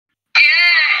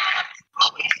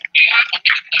Soon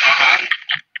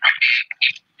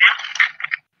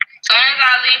as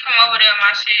I leave from over there,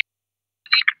 my shit.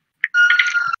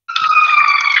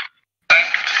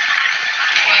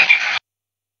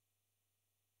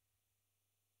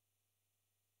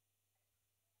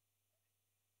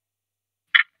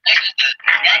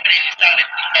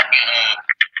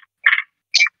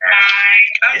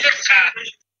 I'm just trying to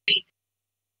see.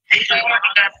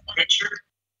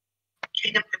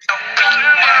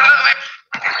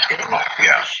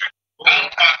 Yeah.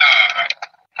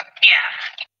 Yeah.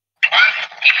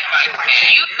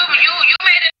 You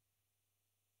made it.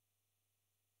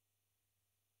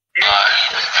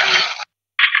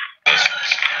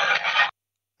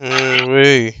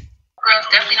 Wait. Girls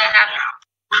definitely don't have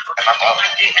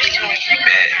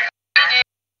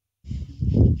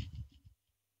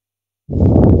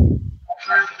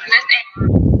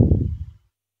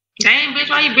dang, bitch,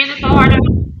 why you breathing so hard?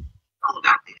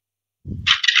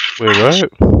 Wait, what?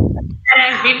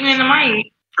 That's breathing in the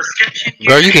mic.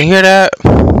 Girl, you can hear that?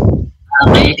 Oh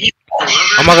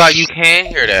my god, you can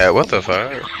hear that. What the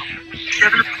fuck?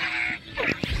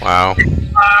 Wow. What do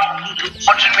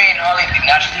you mean, Ollie? Did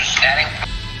not you standing?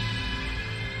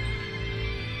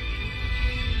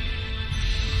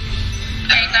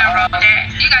 Ain't nothing wrong with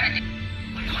that. You gotta do.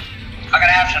 I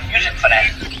gotta have some music for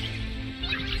that.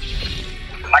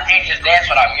 I can't just dance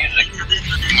without music.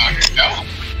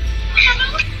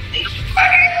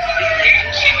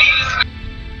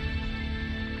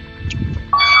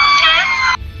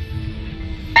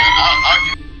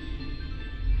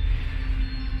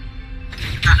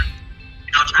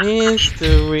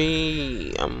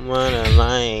 History, I'm gonna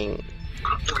like.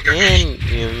 And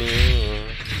you mean?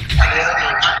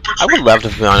 I would love to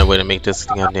find a way to make this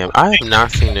goddamn. I have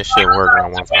not seen this shit work in a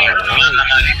long time.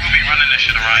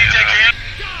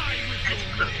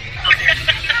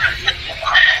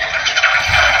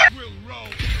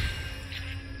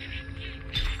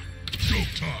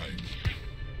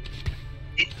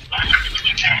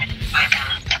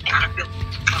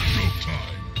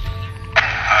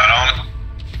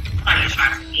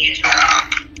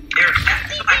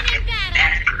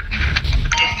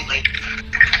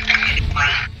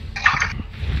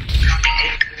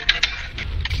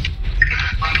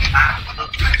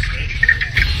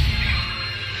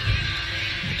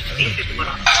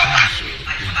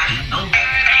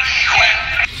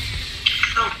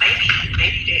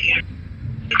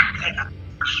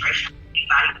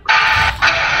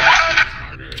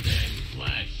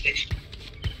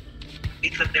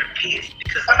 Because they're pissed.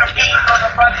 Because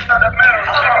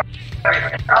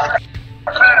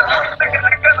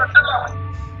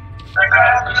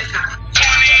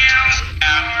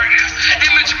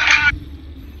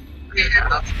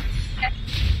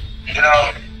You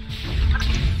know,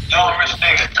 don't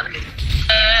mistake it.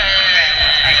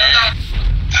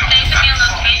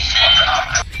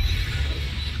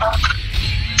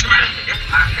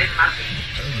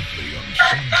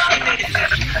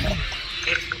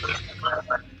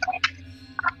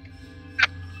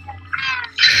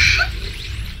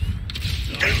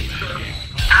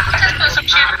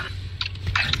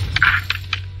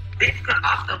 this could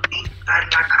also be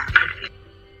like I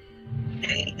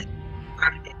said,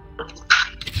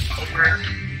 over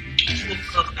two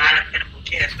of non-identical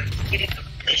chairs, but you're getting a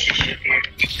relationship here.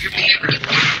 You're being really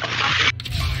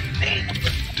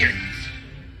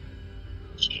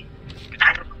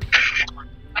I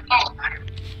don't know.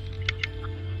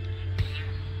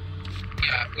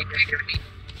 Yeah, we figured me.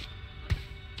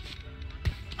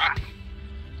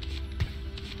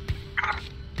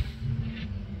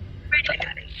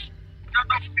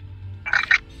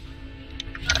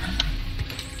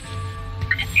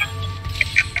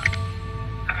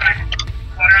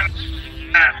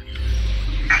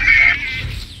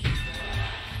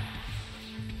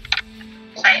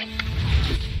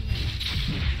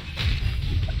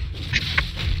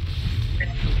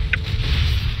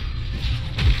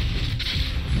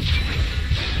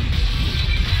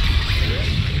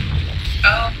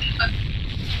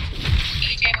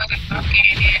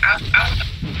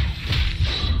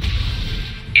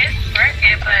 It's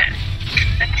working, but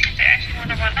the teacher actually want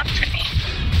to run up to me.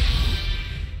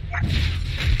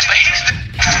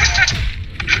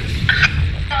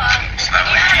 It's not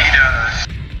what he does.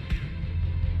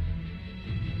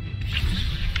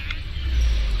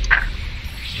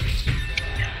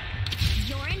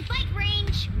 You're in bike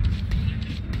range.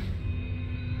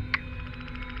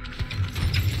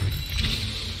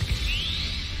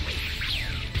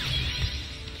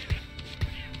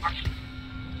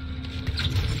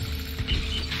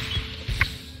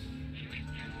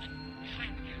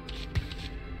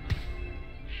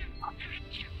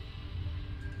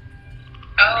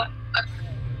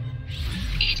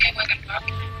 EJ wasn't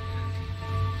talking.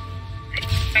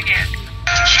 Again.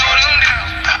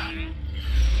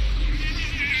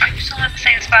 Are you still in the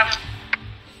same spot?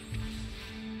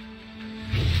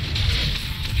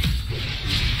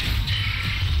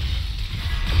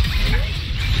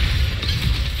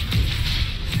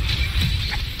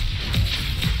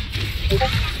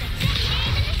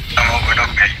 I'm over,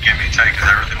 okay, you give me a take because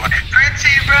I really want it.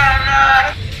 Pretty brown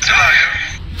eyes. Too long,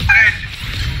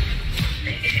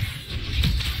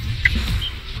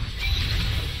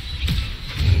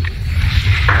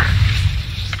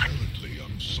 Apparently,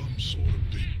 I'm some sort of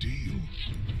big deal.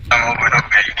 I'm over,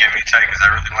 okay, you give me a take because I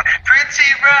really want it.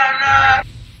 Pretty brown eyes.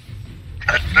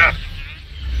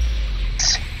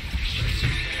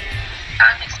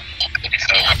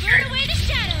 Burn away the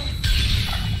shadows.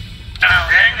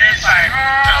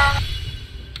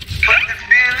 What's the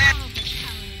feeling?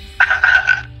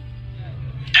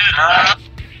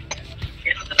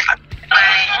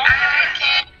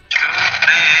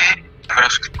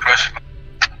 Crush.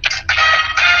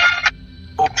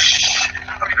 Oh shit.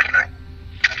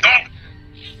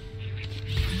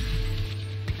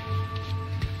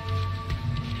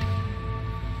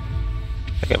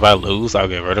 Like if I lose, I'll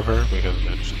get rid of her because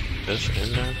this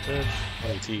and that bitch.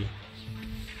 Let me see.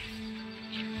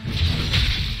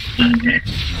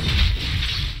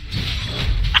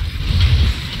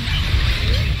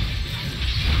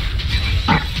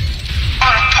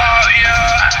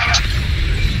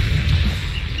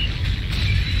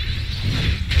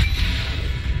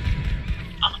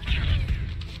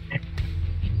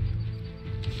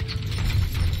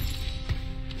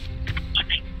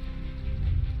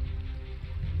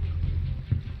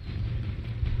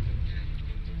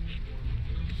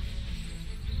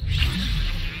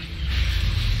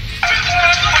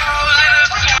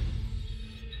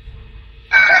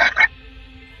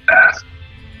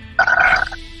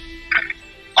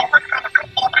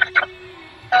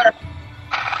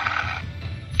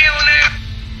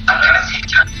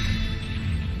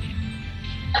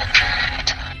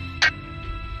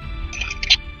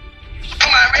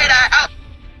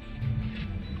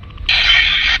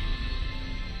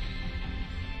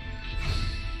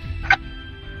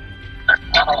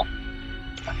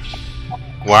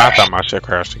 Well, I thought my shit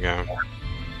crashed again. A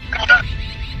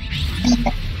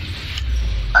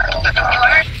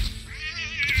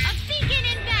beacon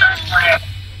in battle.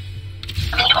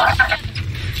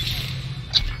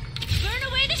 Burn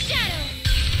away the shadows.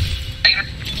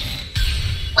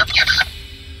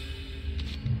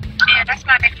 Yeah, that's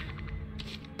my.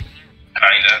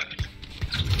 Kinda.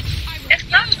 It's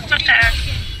not too much to ask.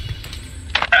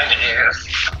 Kinda is.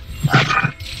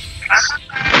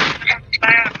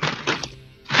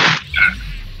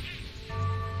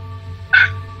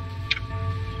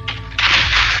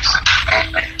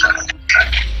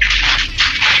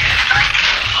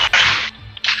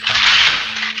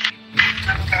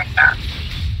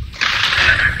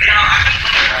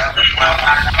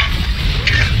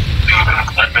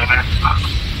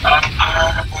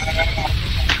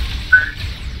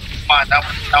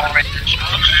 That one right there.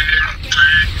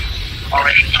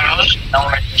 Already closed. That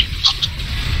one right there.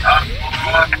 I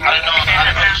don't know how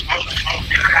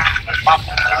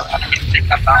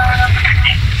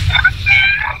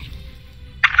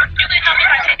You can help me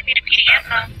by taking me to PDF,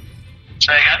 huh?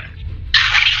 Say again?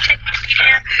 Take me to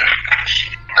PDF.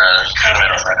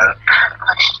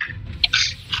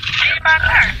 Take my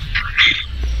car.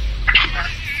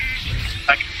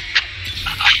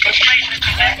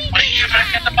 What did you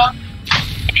get the book?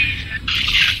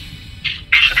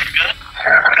 Good?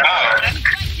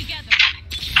 Fight together.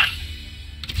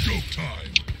 Go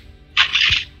time.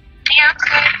 Yeah,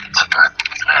 good.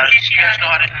 You guys know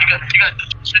how to, you got the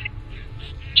city.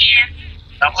 Yeah.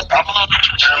 I'm below the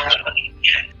city.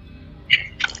 Yeah.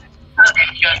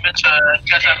 You guys been to, you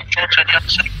guys haven't flown to the other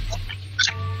city?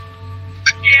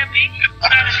 Yeah, me.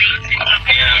 Okay,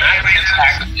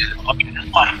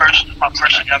 this is my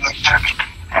first ever.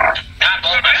 Not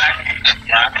both my packages.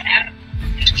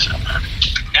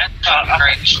 That's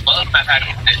great. Both my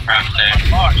packages from there.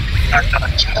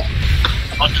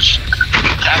 I'll just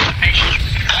have the patience.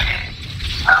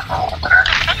 I'm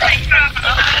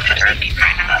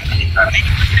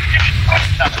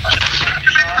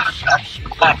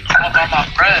on my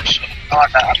friends. How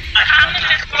much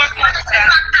is 4 plus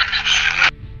that?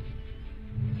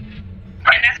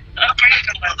 And that's upgrade.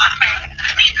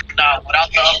 Nah, without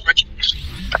the upgrade.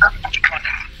 A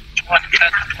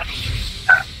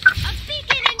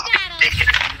beacon in battle.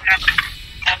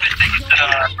 I've been thinking to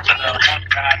the one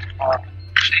guy or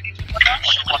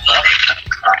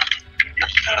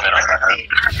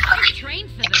Train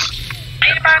for this.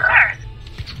 need to buy a car.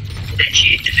 That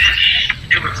shit,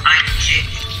 they were finding shit.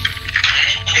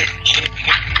 Shit.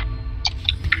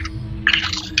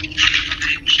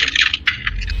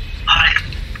 Alright.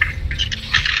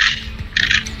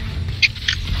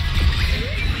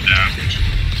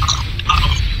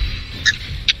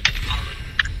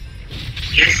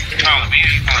 Yes, calling me,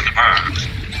 you calling the mom.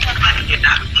 somebody did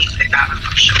not think that I was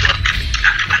gonna show up.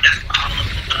 That's why all of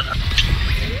them.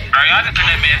 Are y'all just in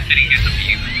that man city get some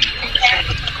views?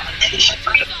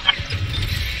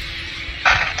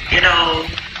 You know,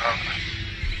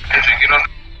 Did you get on?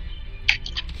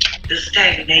 the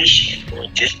stagnation or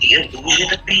just the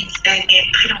illusion of being stagnant,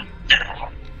 I don't know.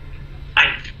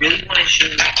 I really want to show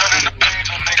you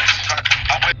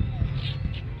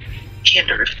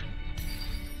hindered.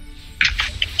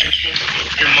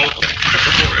 And mobile.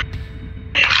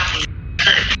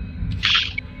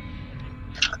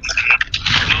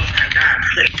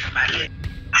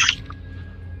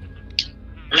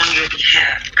 On your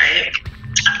behalf, right?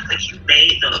 Like you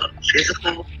made the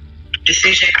physical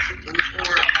decision to move forward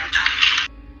or not.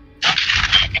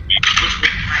 Which was the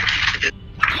right thing to do.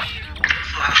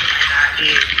 So I feel like I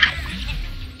did.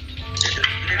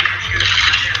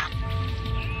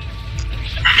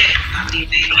 I believe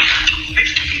they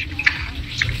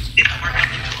it's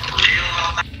working for real.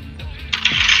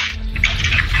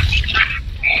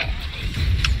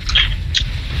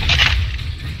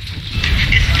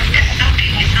 It's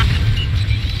something.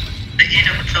 The end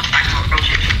of itself, I can approach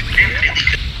it. Definitely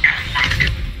could have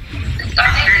it's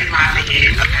very live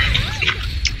ahead.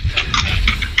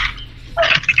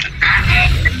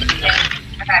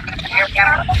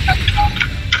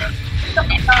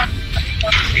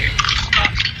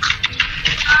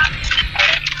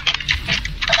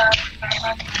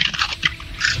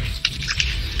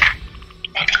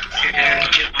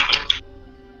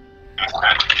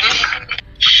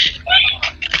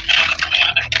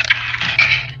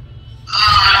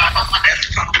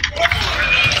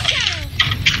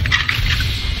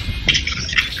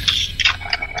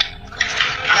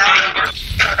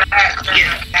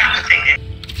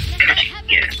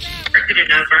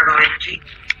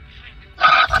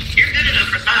 You're good enough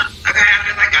for some. Okay, I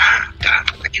feel like I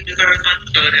got like you deserve some,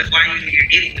 so that's why you're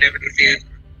getting whatever this is.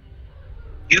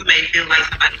 You may feel like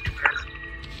somebody deserves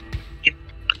it.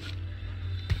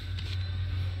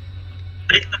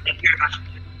 But it's something you're about to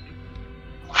do.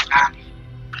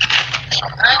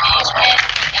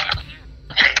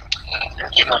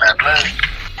 Get on that blood.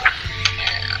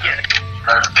 Yeah.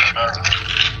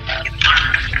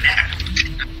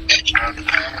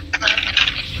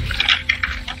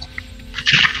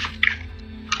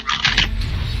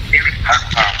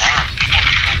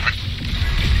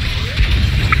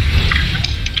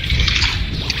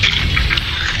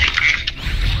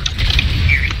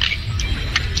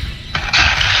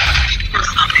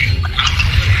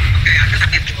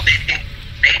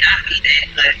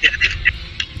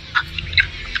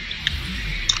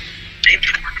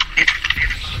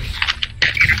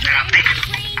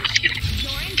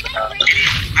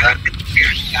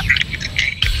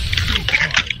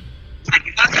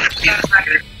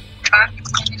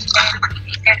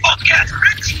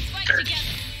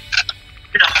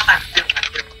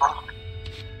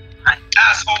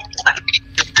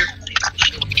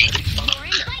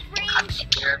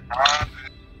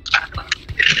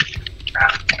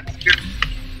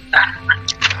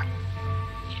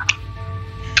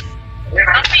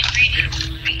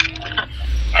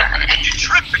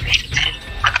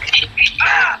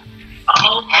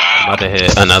 I'm about to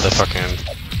hit another fucking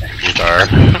star.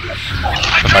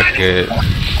 If I can get it.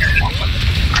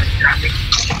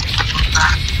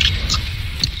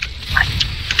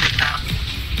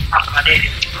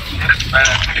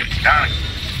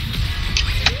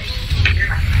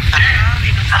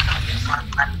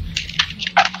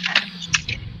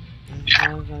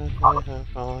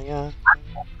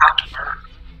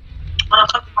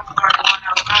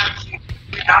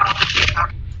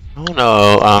 I don't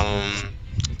know,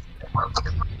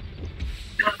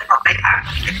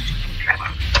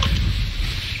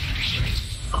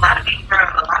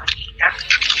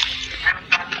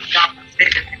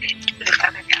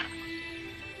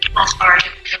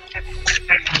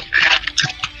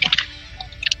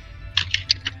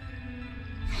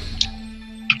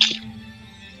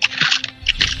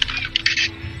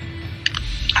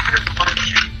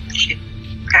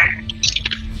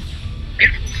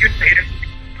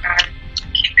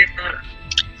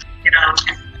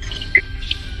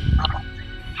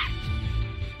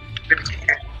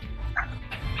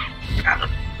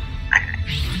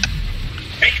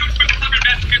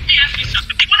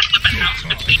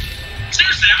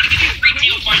 Seriously, I'm gonna give you free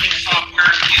deal finding software.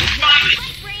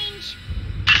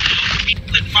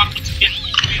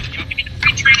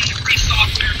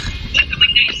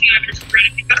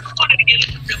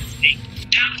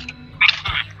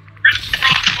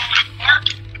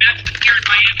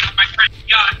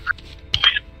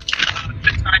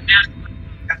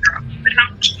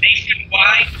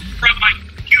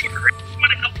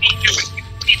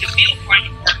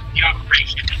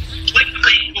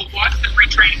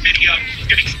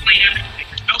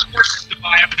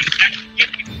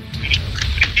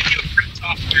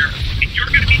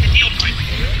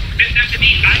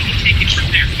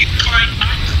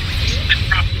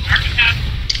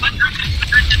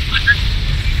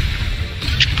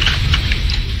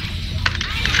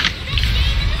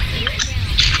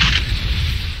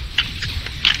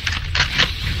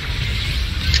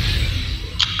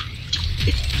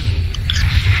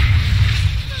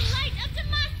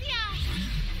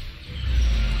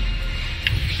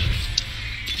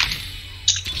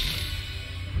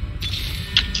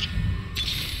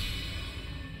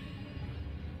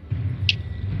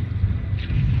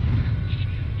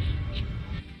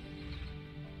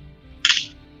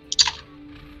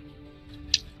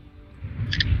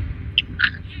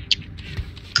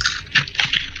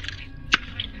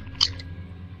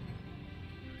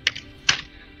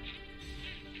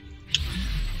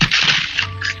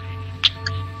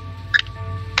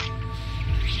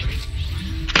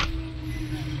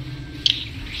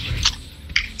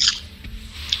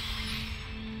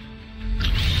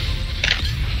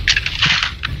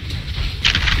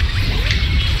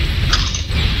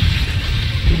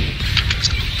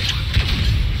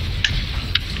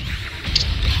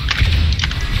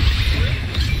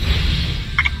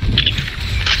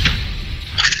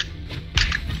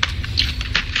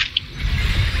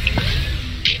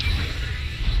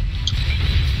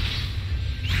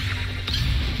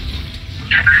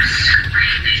 Some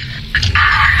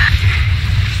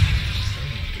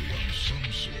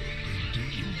sort of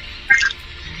big deal.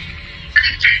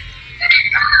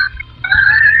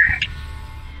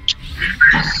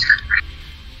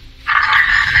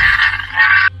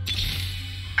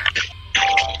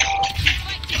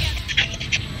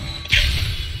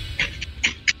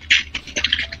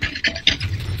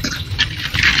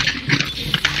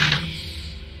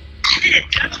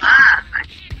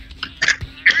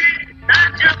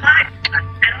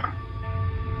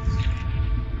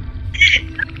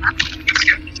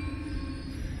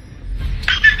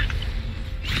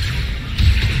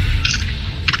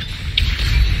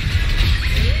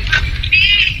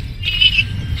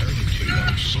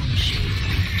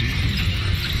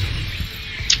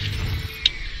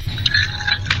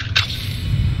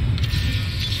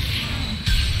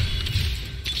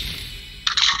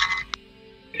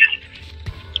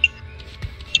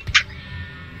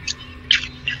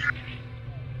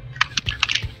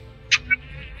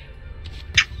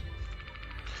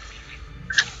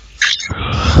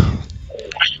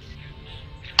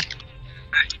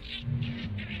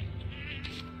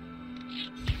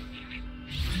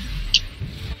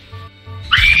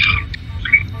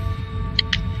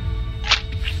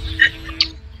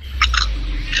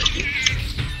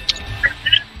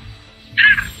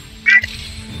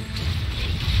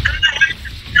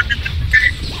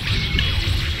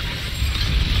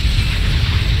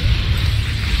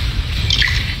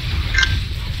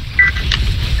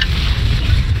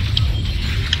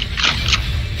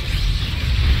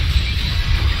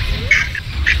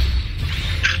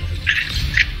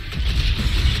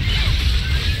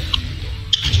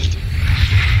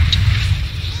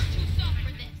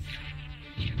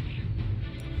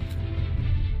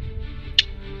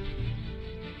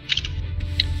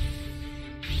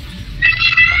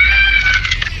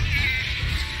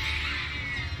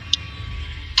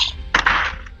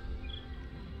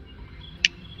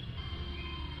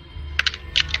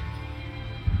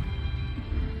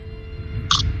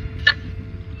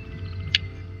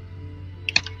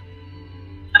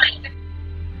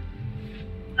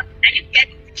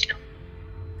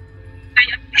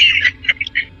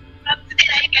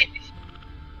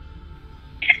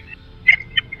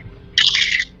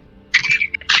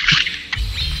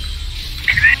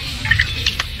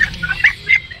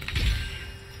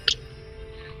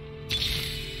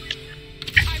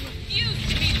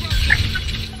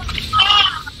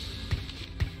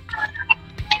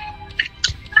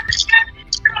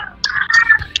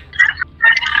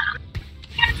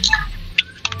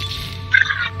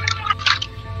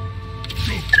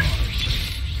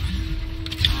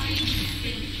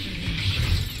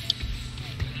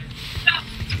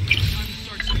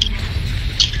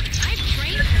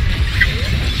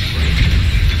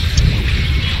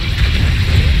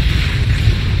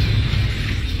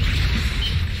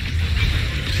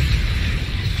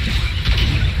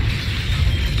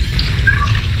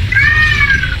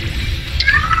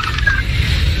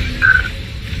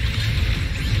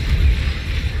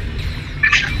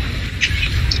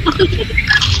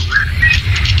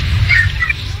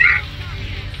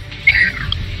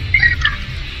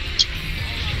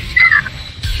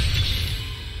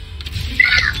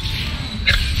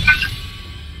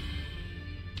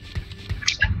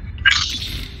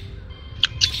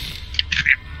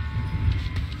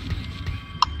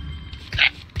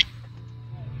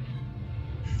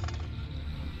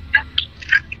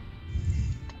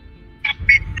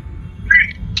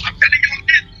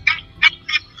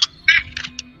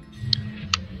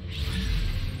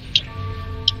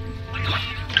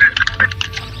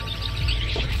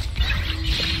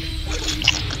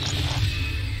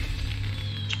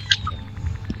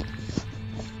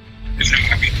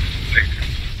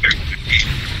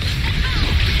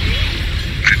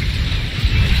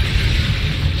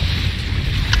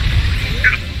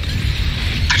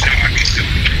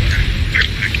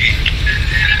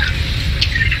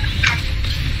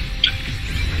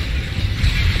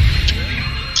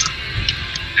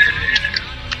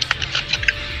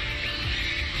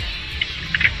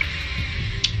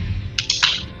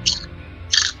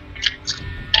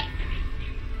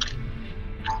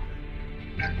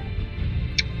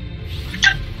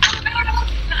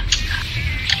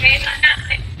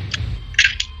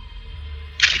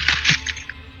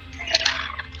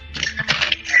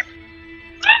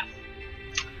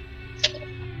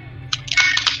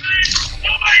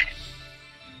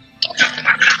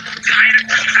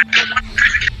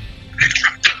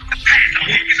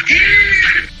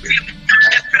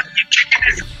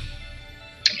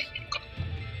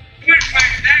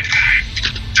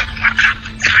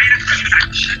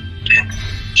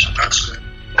 That's it.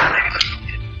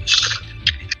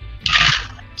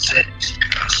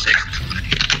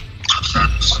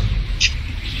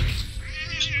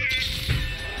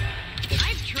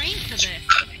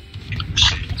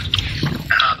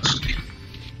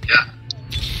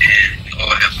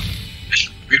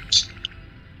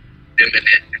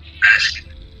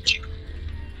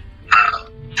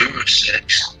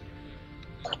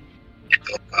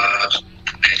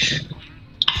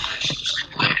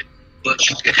 But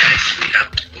you can actually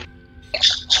have to go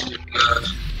to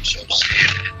so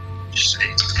saying just say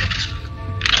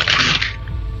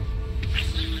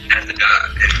as the God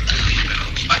and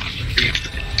like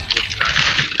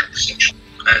sexual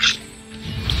passion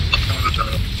upon the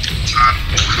time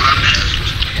of contact.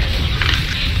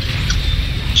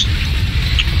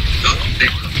 Don't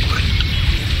think of what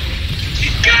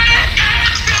you got.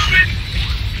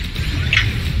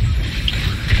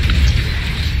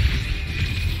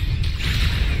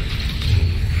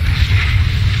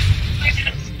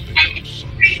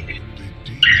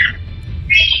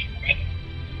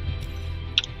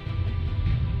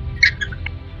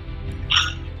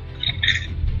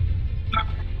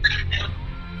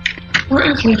 Where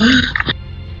is he?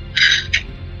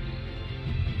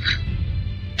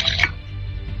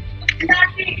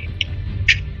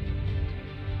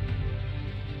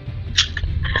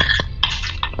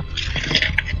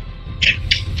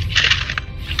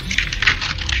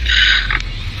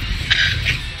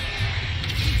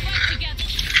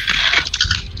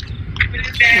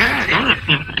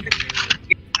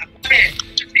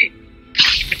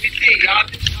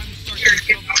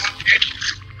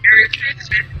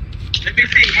 Let me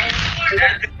see.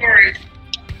 That's the chorus.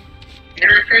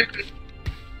 Merry Christmas.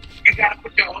 You gotta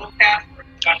put your own password.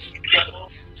 You gotta put your own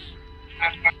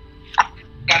password. You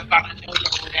gotta find your own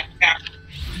password.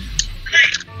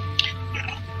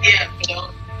 Yeah, for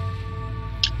those.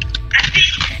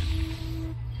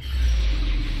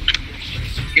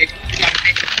 Yeah, you gotta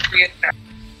make it free and stuff.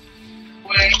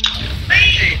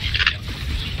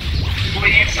 Boy,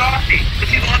 you saucy. What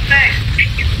you gonna say?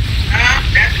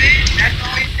 That's it? That's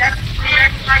all you got to do?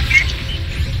 I get you.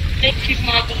 Thank you,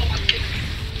 my boy.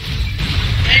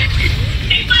 Thank you.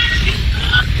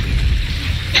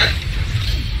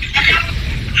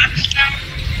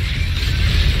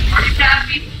 Are you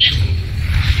happy?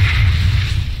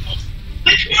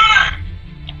 Which one?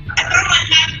 I don't like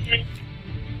happy.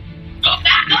 Oh,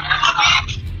 that one?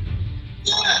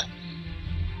 Yeah.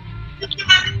 Which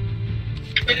one?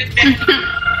 Put it down.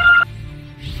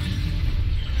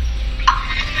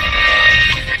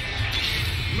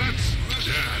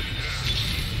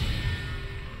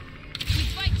 We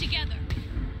fight together.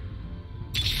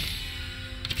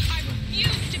 I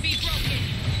refuse to be broken.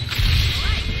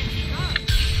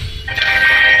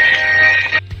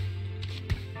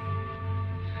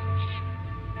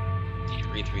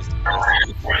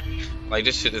 Like,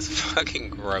 this shit is fucking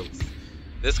gross.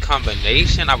 This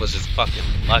combination, I was just fucking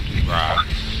lucky, bro.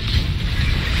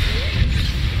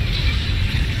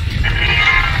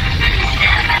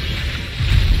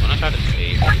 When I try to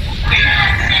save.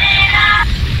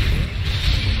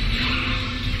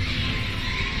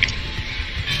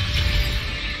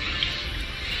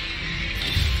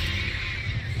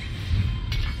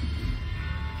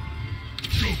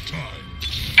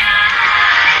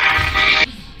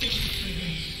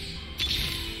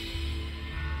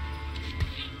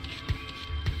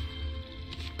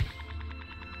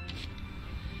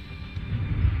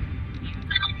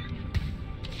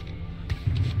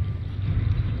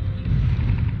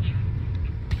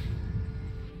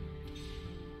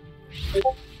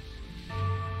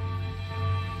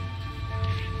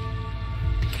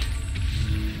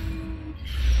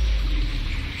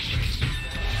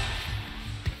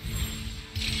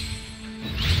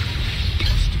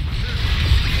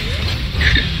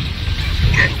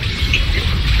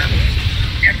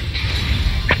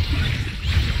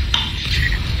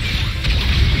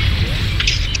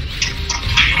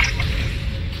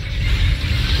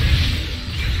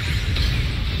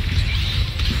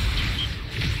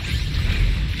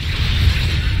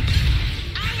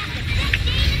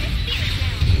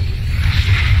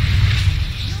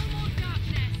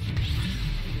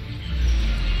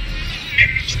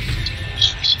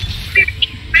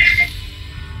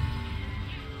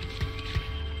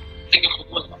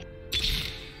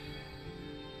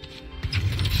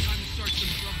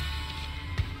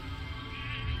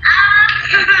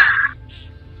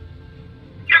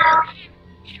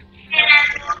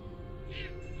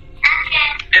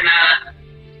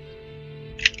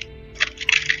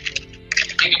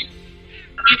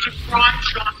 It's a crime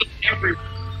shocking everywhere.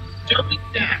 Doing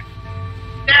that.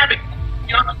 Stabbing.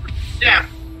 Young death.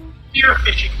 Spear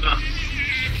fishing guns.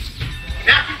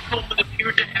 Matthew Coleman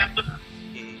appeared to have the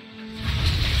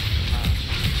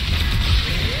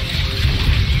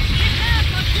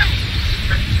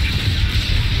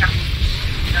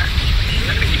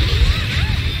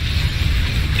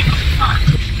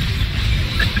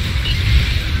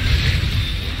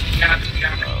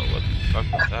What the fuck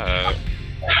is that?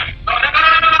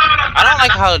 I don't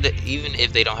like how how even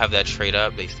if they don't have that trade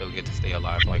up, they still get to stay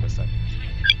alive for like a second.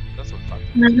 That's what fucked.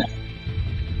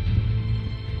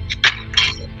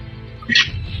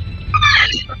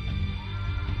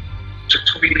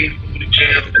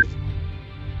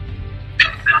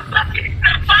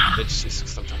 It's just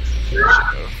sometimes shit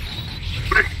though.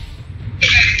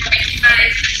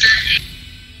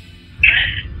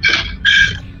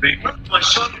 They left my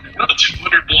son another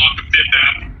 200 block of Fifth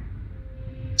Avenue.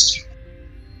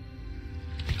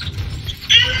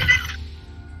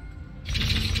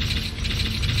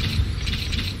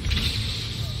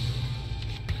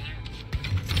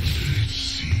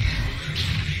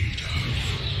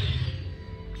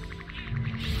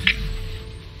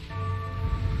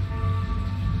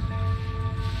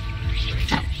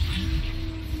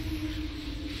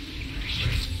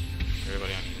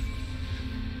 Everybody on here.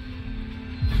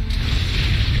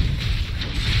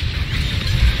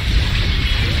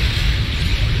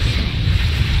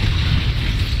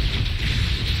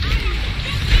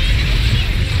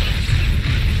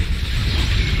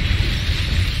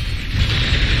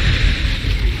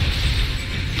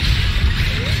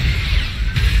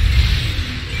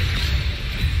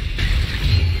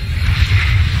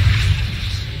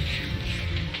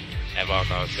 Have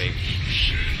alcohol safe.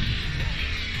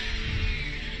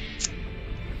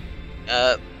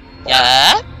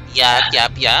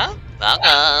 Yep.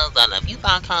 Falcons, I love you,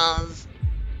 Falcons.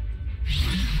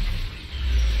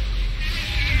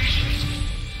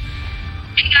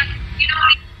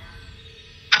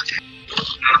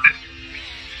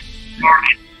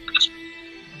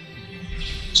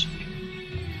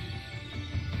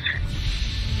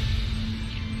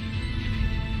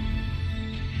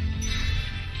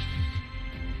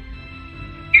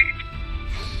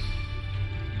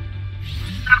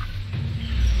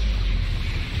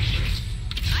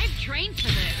 I've trained for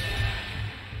this.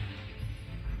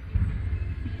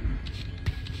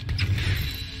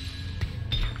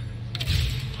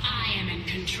 I am in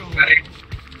control.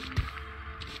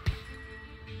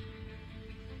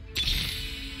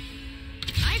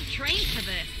 I've trained for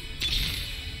this.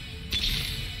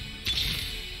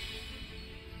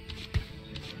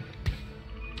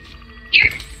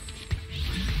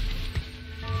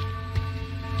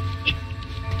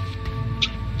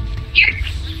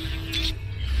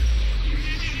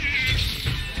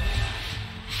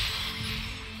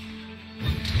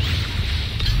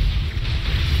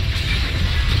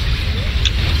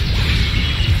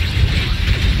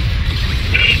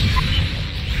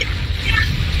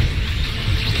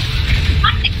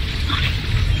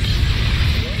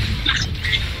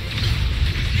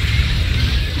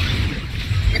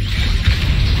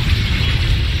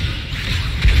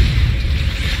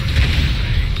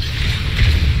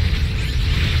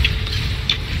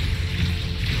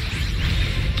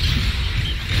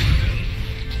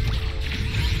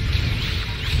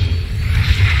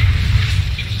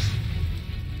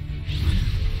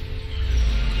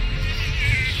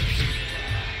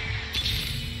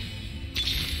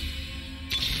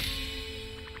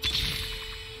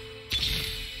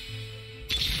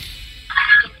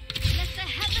 Let the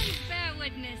heavens bear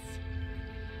witness.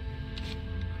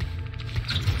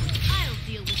 I'll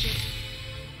deal with it.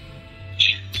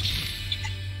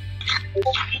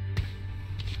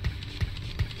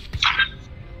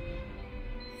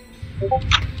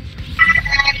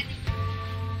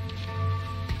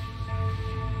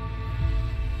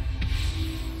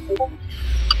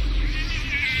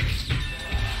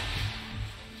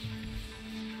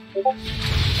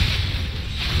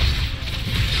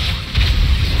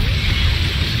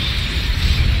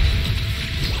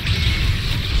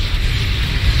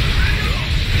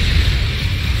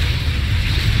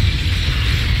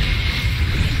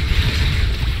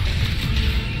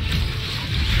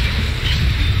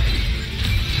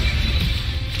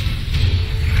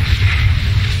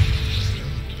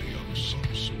 Apparently I'm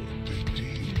some sort of big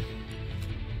deal.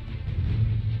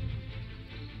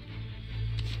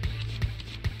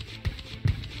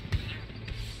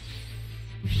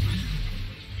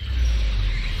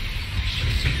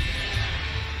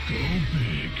 Go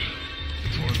big.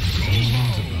 For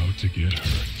someone's about to get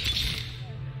hurt.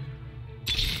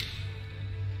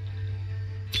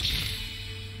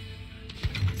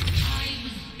 I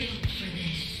was built for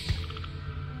this.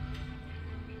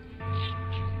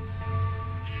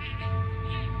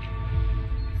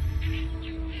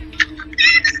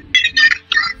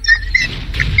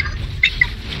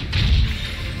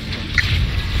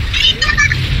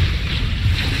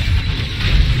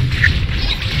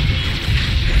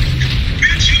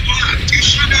 Bitch, you blocked. You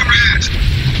should never asked.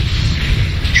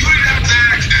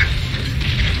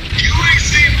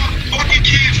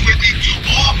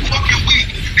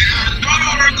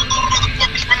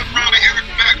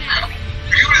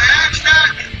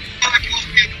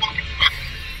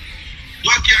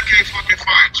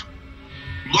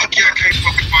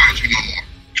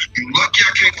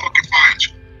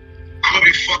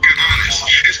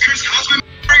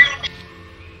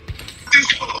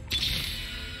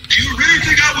 Do you really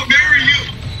think I would marry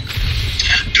you?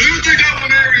 Do you think I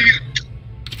would marry you?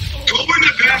 Go in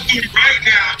the bathroom right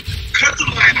now, cut the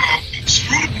light off,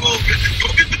 screw the bulb in,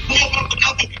 go get the bulb out the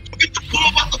oven, go get the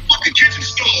bulb out the fucking kitchen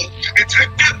stove, and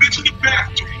take that bitch in the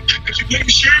bathroom. Because you're making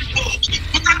sharing bulbs.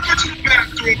 Put that bitch in the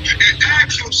bathroom and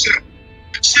ask yourself.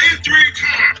 Say it 3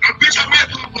 times. I bitch, I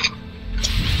met my mother.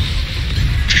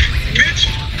 Bitch.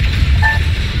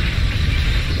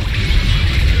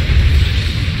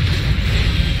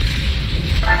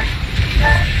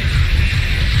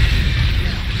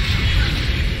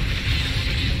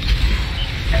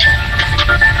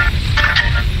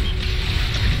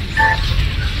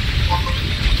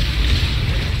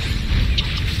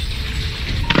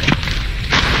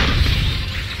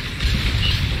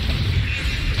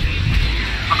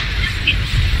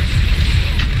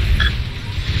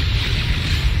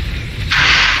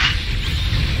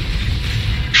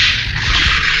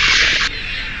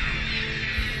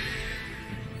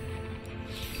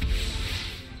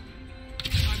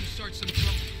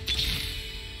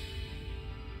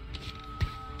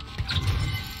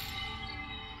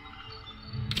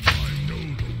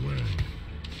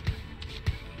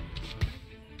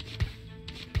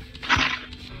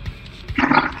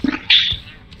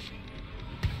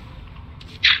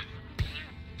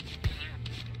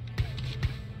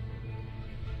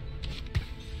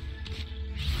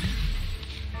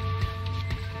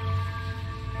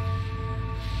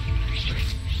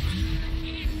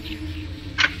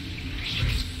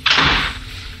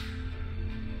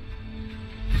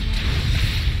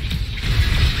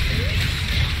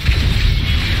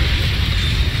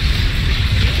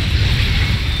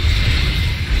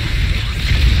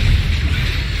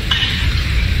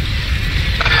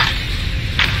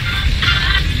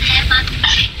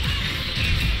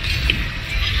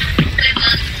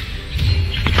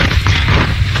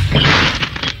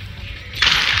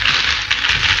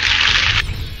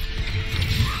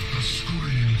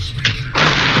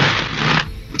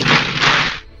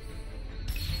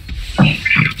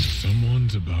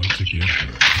 Someone's about to get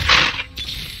hurt.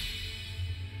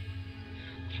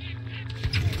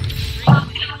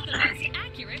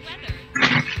 Accurate weather.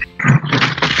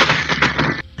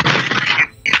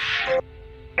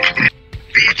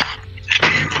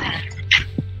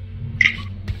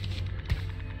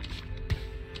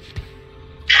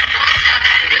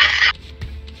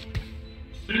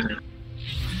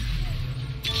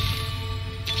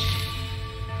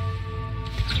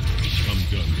 I'm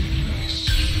done being nice.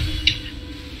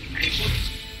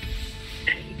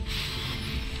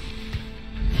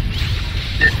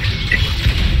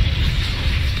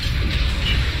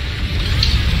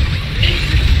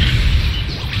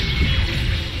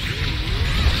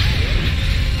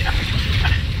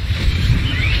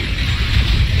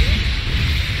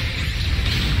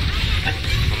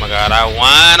 Oh my god, I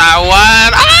won!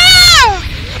 Ah!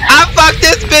 I fucked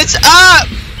this bitch up!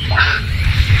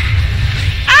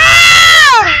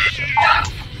 Ah!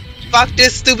 Fuck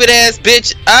this stupid ass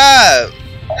bitch up!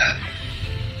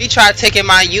 He tried taking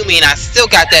my Yumi and I still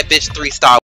got that bitch 3-star.